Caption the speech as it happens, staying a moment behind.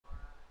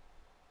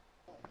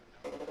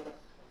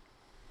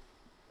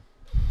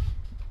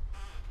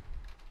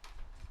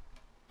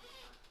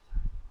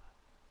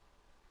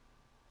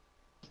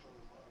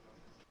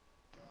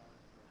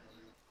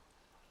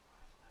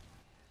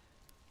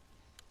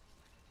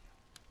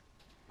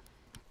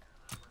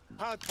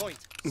hardpoint.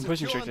 I'm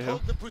pushing straight to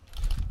hill.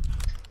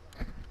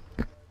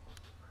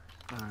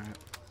 Alright.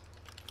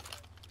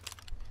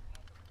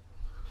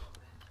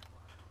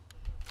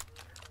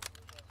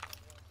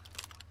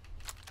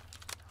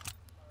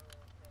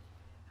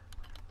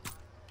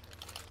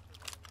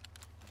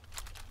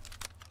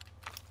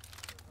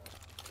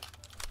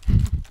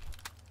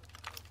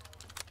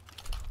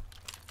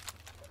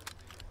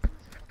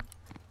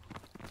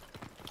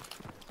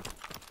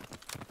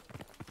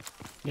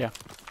 Yeah.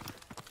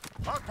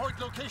 Hardpoint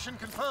location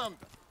confirmed.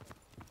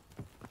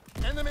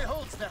 Enemy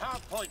holds the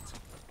hardpoint.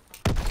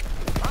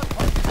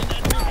 Hardpoint is in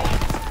enemy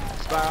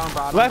hands. Spy on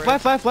bottom Left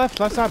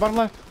side, bottom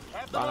left.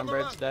 Have them Bottom on the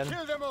bridge run. dead.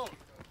 Kill them all.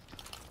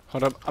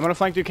 Hold up. I'm gonna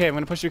flank through cave. I'm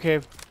gonna push through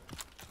cave.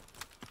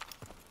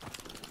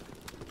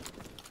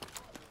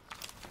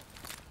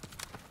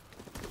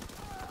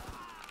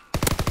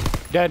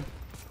 Dead.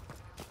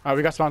 Alright,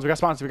 we got spawns.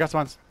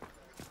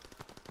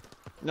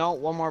 No,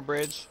 one more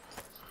bridge.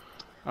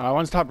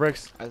 One's top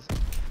bricks.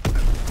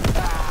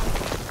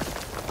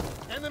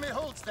 Enemy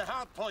holds the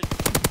hardpoint.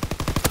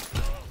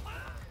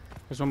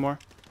 There's one more.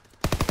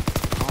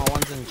 Oh,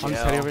 one's in jail. One's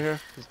heading over here.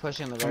 He's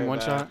pushing the very One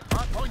back. shot.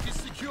 Hardpoint is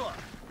secure.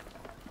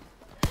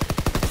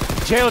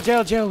 Jail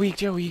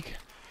weak.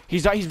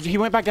 He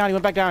went back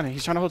down.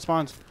 He's trying to hold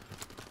spawns.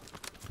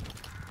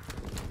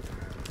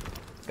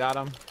 Got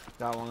him.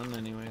 Got one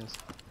anyways.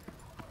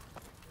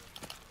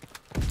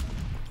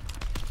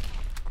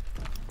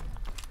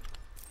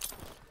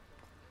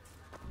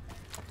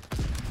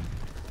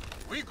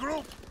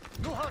 Regroup.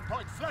 New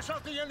hardpoint. Flush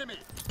out the enemy.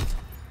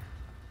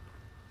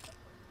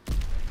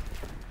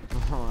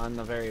 Oh, on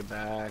the very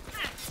back.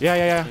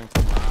 Yeah. Came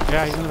from miles.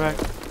 Yeah, he's in the back.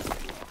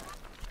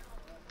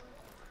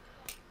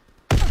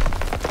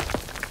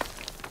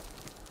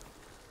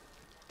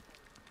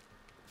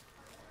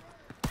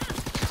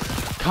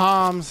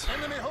 Comms.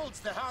 Enemy holds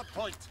the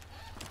hardpoint.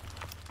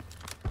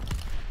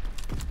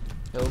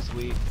 Hill's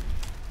weak.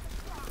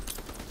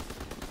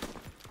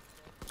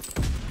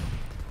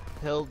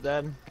 Hill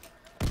dead.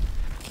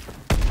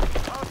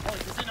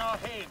 Hardpoint is in our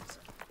hands.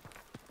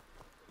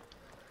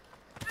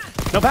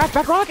 No, back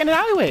rock in an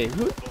alleyway.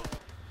 Who?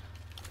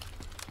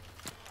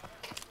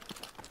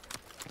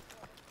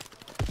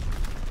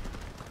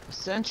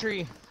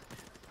 Sentry.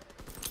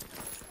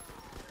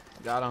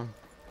 Got him.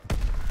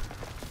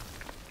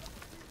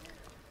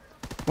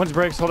 One's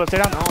bricks. Hold up, stay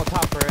down. No,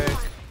 top brick.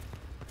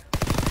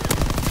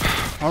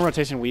 One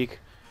rotation weak.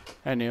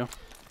 I knew.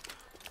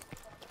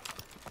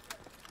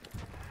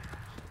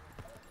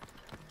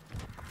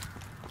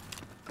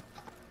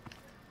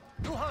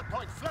 New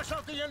hardpoint. Flush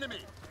out the enemy.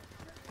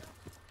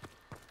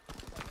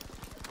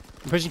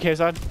 I'm pushing K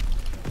side.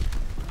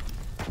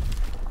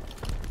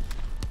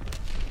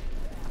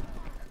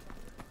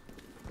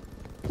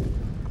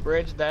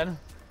 Bridge dead.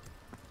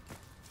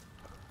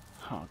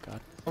 Oh god.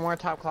 One more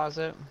top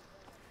closet.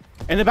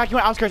 In the back you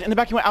went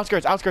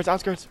outskirts.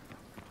 Outskirts.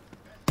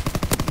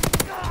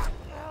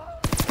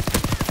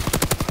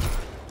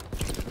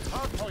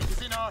 Hardpoint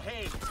is in our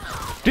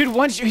hands.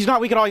 Dude, he's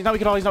not weak at all. He's not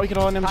weak at all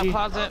in Top MG.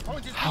 closet.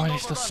 Hardpoint is How are being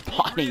they still overrun.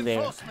 spawning Need there?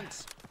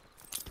 reinforcements.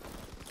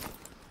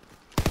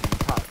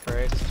 Top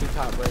bricks. Two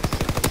top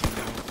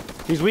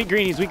bricks. He's weak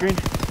green.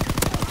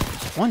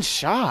 One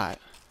shot.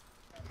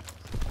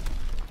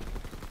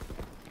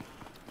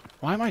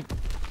 Why am I?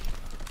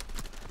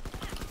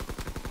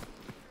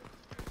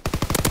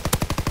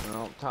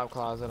 No, top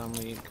closet. I'm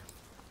weak.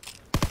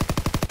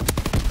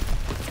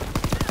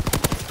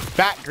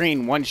 Fat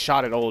green. One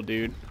shot at old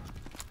dude.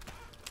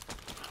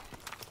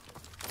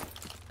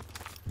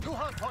 New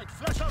hardpoint.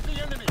 Flush out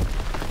the enemy.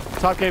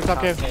 Top cave.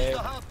 cave. The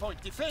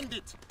hardpoint. Defend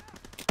it.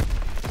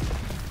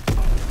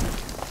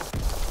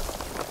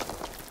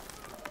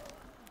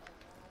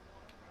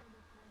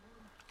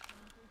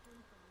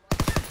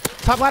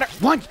 Top ladder.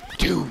 One.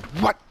 Dude,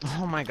 what?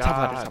 Oh my Top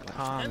ladder, god. top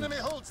ladder. Enemy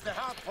holds the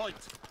hardpoint.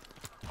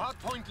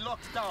 Hardpoint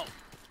locked down.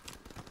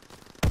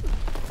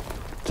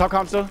 Top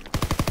comp still. Enemy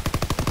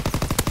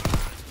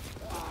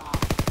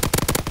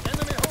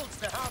holds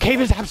the hardpoint.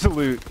 Cave is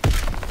absolute.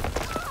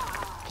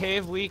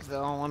 Cave weak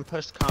though. One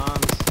pushed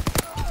comms.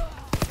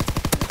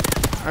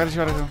 I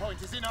gotta go.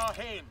 Hardpoint is in our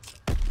hands.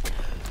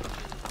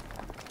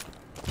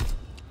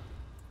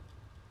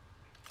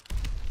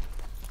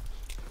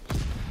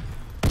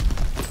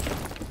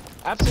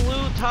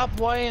 Absolute top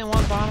white and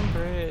one bottom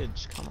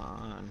bridge. Come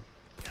on.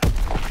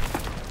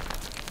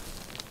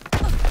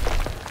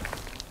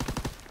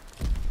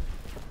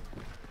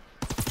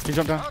 He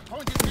jumped down.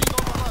 Hardpoint is being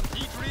overrun.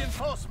 Need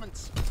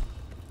reinforcements.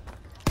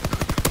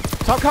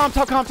 Top com.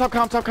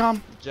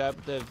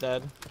 Jeb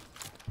dead.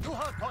 New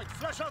hardpoint.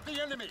 Flush out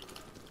the enemy.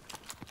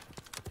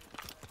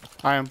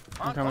 I'm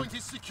coming. Hardpoint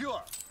is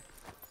secure.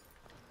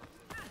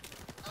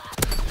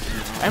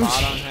 Bottom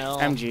MG. hill.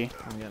 MG.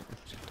 I'm good.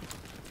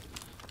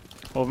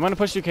 Well, I'm gonna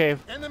push through cave.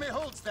 Enemy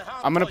holds the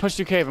hardpoint. I'm gonna push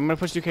through cave.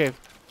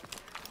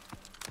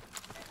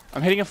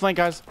 I'm hitting a flank,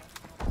 guys.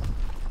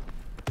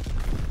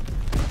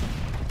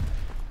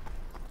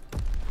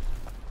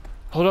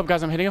 Hold up,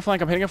 guys. I'm hitting a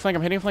flank.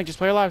 Just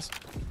play your lives.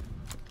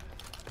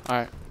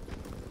 Alright.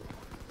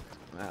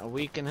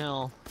 Weak and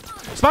hill.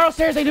 Spiral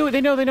stairs. They knew it.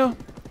 They know. They know.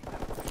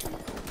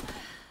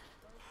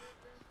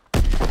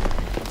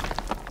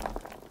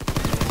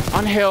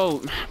 On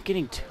hill. I'm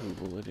getting two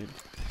bulleted.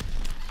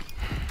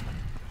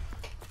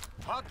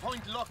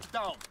 Hardpoint locked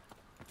down.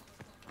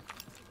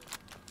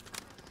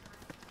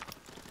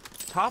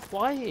 Top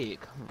white.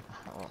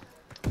 Oh.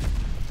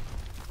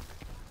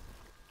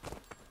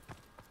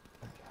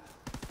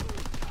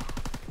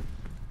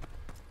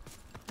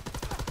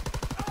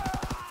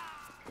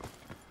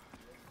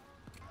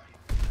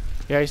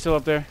 Yeah, he's still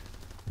up there.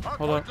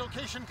 Hold on. Hardpoint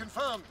location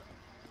confirmed.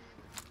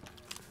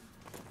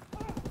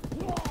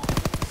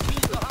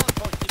 Seize the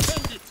hardpoint.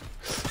 Defend it.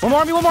 One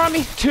more on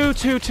me. Two.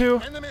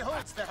 Enemy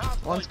holds the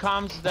hardpoint. One's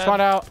comms dead.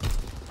 Spawn out.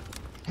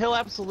 Hill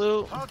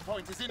absolute.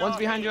 Hardpoint is in One's our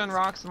behind you on hands.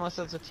 rocks unless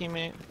that's a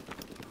teammate.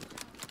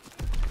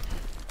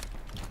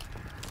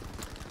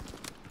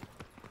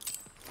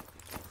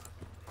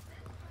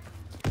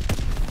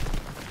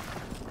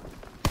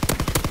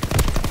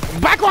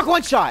 Backwalk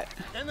one shot.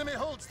 Enemy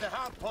holds the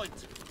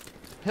hardpoint.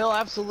 Hill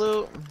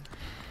absolute.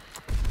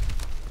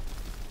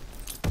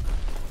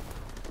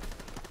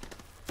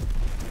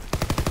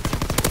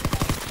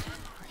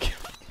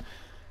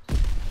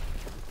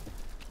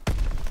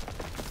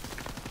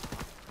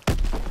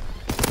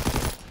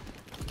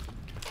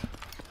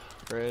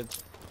 Bridge.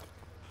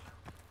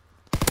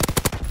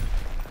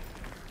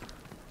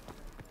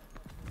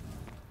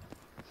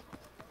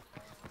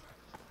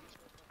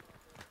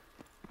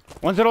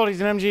 One's at old. He's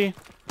an MG.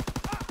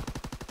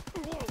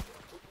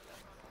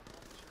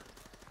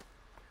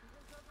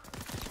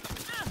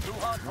 Two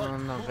hardpoint.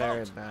 On the Move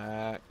very out.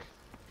 back.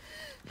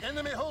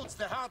 Enemy holds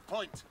the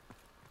hardpoint.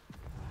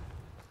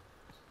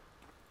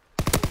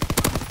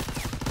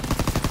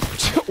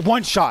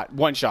 One shot.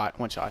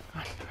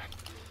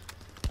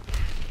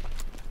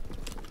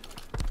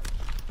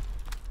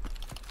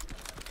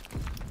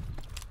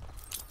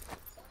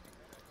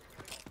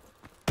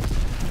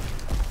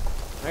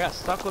 I got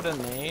stuck with a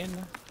nade.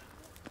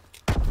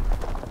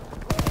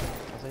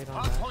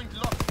 Hardpoint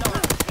locked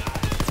down.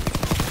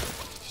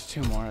 Just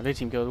two more. They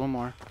team killed. One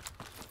more.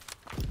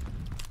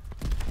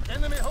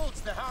 Enemy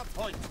holds the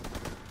hardpoint.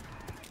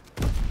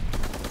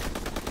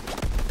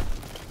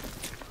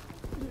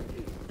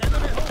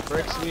 Enemy holds the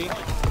Bricks weak.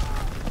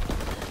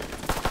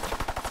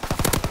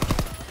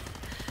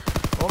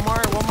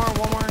 hardpoint.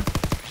 One more.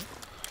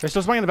 They're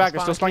still spawning in the back.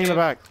 They're still spawning in the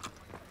back.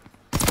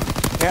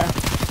 Yeah.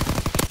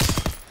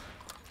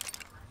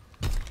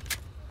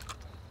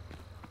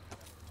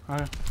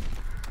 Alright.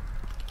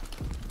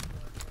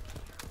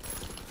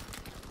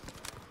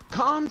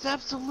 Comms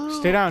absolute.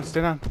 Stay down. New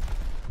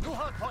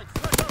hardpoint.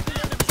 Flash out the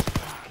enemy.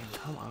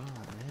 Come on,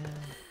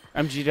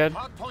 man. MG dead.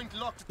 Hardpoint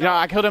locked Yeah, down.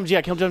 I killed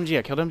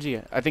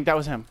MG. I think that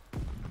was him.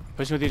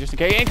 Pushing with you just in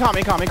case.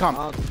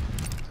 Incom.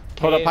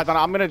 Hold up, Python.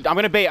 I'm gonna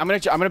bait. I'm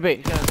gonna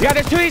bait. Yeah,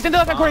 there's two. He's in the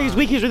left corner. He's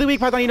weak. He's really weak,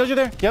 Python. He knows you're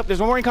there. Yep. There's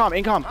one more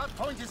incom.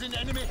 Hardpoint is in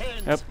enemy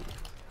hands. Yep.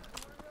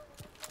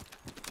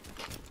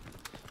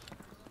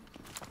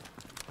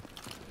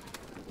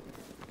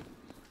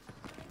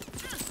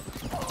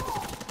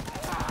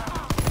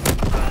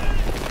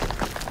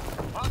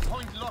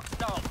 Hardpoint locked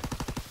down.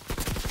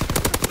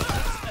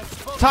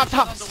 Exposed Top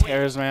on the way.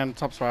 stairs, man.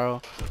 Top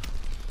spiral.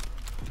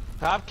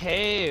 Top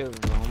cave.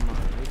 Oh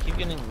my. We keep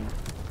getting.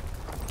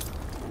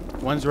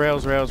 One's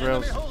rails.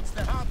 Enemy holds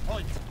the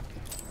hardpoint.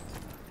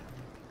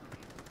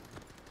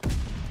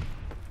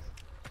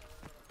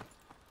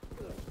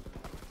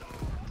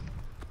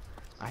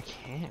 I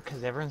can't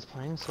because everyone's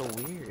playing so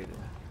weird.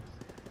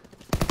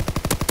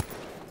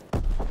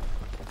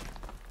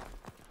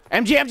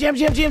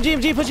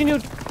 MG pushing you.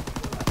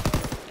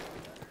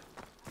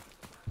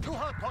 Two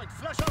hardpoint.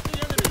 Flash out the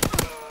enemy.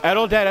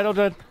 Edel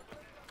dead.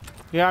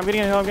 Yeah, I'm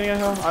getting a hill.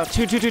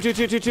 Two.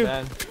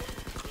 Dead.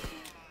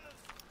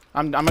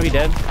 I'm gonna be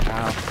dead.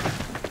 Ow.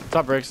 What's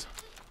up, Bricks?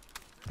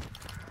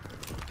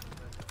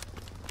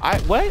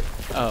 What?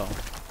 Oh.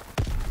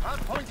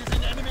 Hardpoint is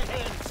in enemy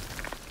hands.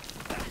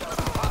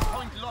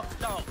 Hardpoint locked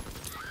down.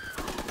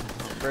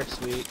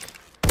 Brick's weak.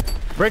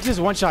 Bricks is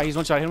one shot. He's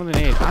one shot. Hit him with a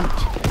nade. I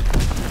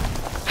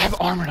have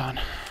armored on.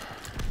 I'm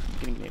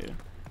getting naded.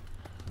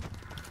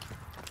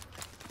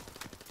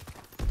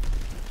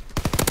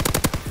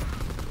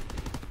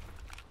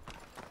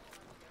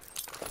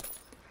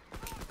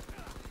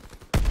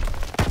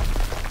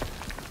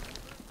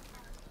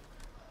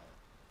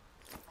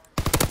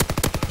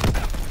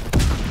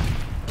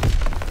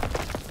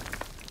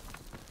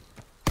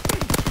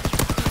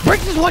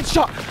 Bricks is one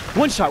shot.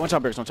 One shot,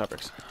 Bricks.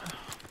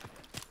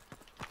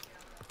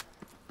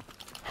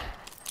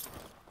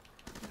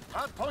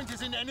 Hardpoint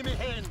is in enemy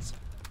hands.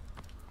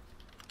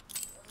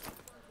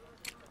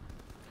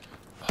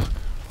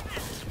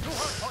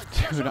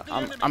 Dude,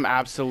 I'm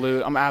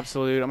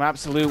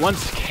absolute.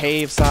 One's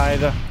cave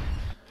side.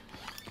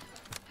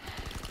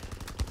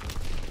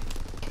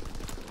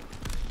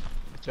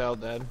 Gel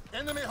dead.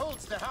 Enemy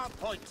holds the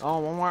hardpoint. Oh,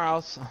 one more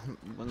else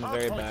in the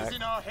very Hardpoint back. is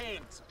in our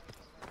hands.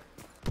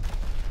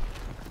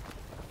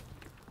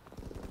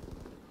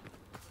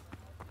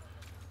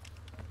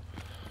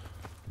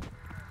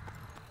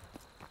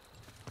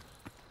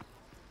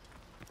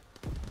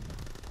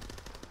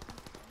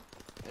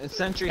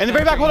 Sentry. And then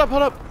bring back.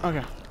 Hold up.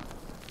 Okay.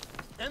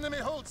 Enemy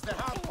holds the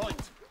hard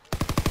point.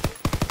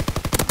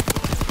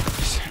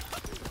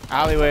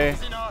 Alleyway.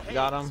 Is in our hands.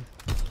 Got him.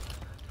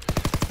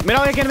 Mid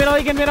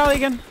alley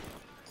again.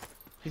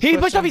 He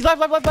pushed up. He's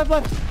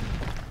left.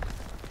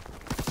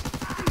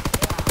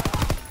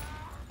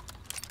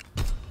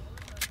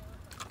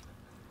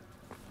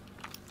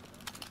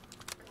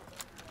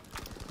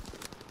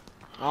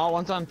 Oh,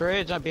 one's on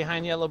bridge. I'm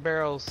behind yellow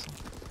barrels.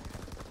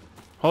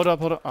 Hold up.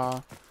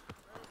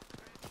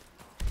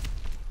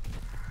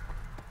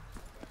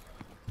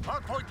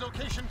 Hardpoint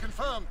location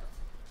confirmed.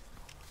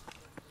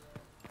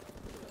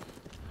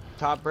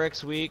 Top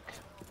bricks weak.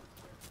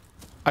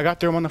 I got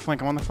through. I'm on the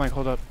flank.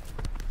 Hold up.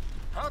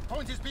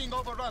 Hardpoint is being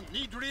overrun.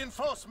 Need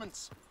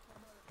reinforcements.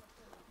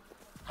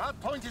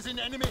 Hardpoint is in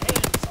enemy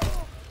hands.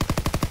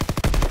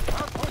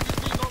 Hardpoint is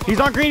being overrun.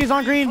 He's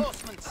on green.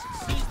 Reinforcements.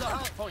 Seize the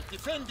hardpoint.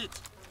 Defend it.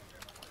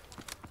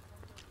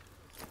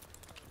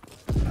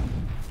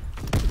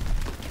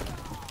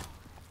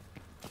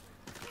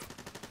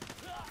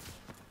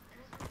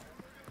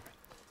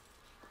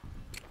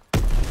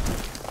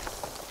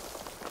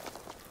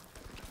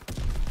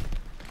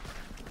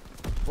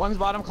 One's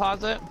bottom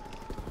closet.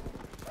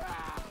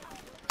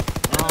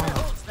 Enemy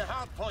holds the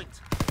hard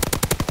point.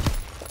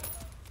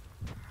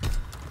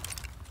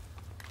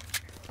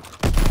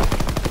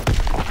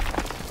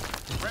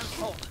 Well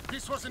fought.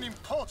 This was an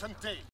important day.